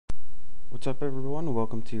What's up everyone,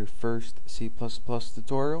 welcome to your first C++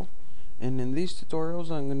 tutorial, and in these tutorials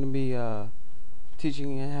I'm going to be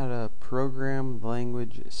teaching you how to program the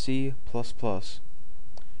language C++.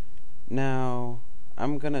 Now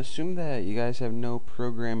I'm going to assume that you guys have no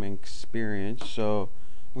programming experience, so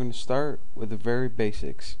I'm going to start with the very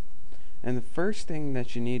basics. And the first thing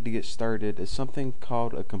that you need to get started is something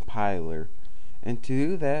called a compiler. And to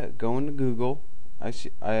do that, go into Google. I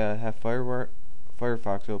have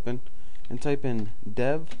Firefox open, and type in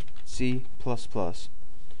dev C++.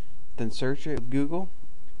 Then search it with Google,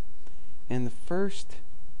 and the first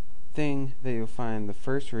thing that you'll find, the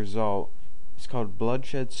first result, is called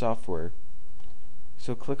Bloodshed Software.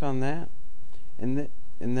 So click on that, and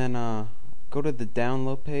then go to the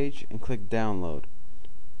download page and click download.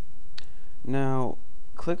 Now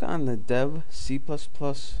click on the dev C++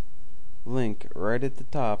 link right at the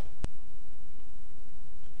top,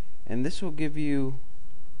 and this will give you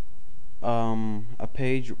a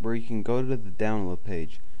page where you can go to the download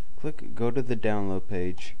page. Click go to the download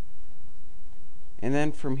page, and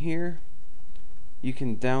then from here you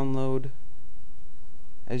can download,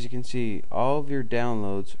 as you can see, all of your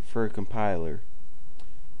downloads for a compiler.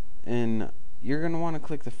 And you're going to want to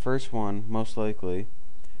click the first one, most likely,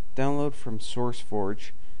 download from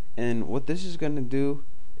SourceForge, and what this is going to do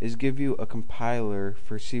is give you a compiler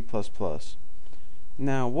for C++.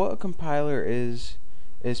 Now what a compiler is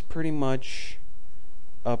pretty much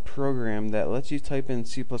a program that lets you type in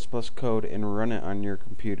C++ code and run it on your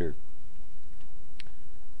computer.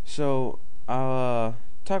 So I'll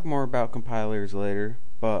talk more about compilers later,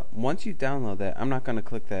 but once you download that, I'm not going to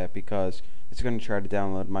click that because it's going to try to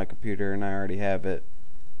download my computer and I already have it.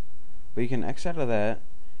 But you can X out of that,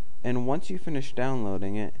 and once you finish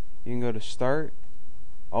downloading it, you can go to Start,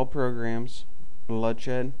 All Programs,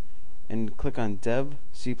 Bloodshed, and click on Dev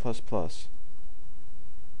C++.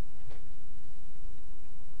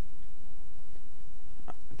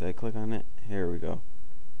 Did I click on it? Here we go.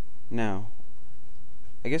 Now,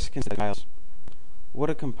 I guess I can say what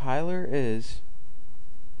a compiler is.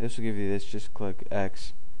 This will give you this. Just click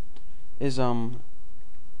X. Is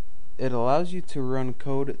it allows you to run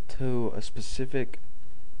code to a specific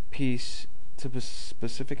piece, to a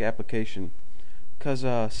specific application. Cause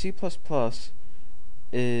C++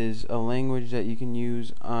 is a language that you can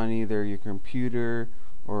use on either your computer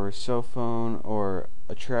or a cell phone or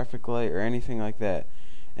a traffic light or anything like that.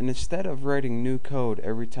 And instead of writing new code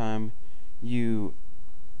every time you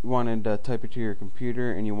wanted to type it to your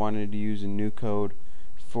computer and you wanted to use a new code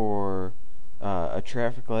for a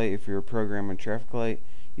traffic light, if you're programming a traffic light,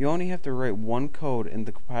 you only have to write one code and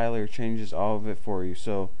the compiler changes all of it for you.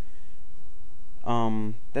 So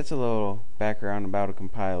that's a little background about a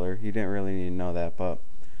compiler. You didn't really need to know that, but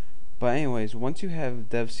anyways, once you have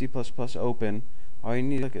dev C++ open, all you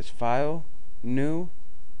need to click is File, New,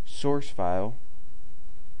 Source File.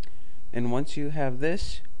 And once you have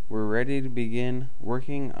this, we're ready to begin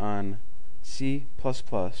working on C++.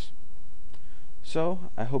 So,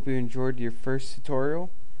 I hope you enjoyed your first tutorial.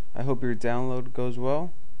 I hope your download goes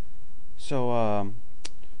well. So,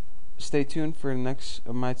 stay tuned for the next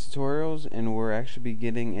of my tutorials, and we're actually be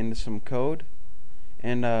getting into some code.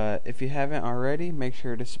 And if you haven't already, make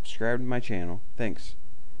sure to subscribe to my channel. Thanks.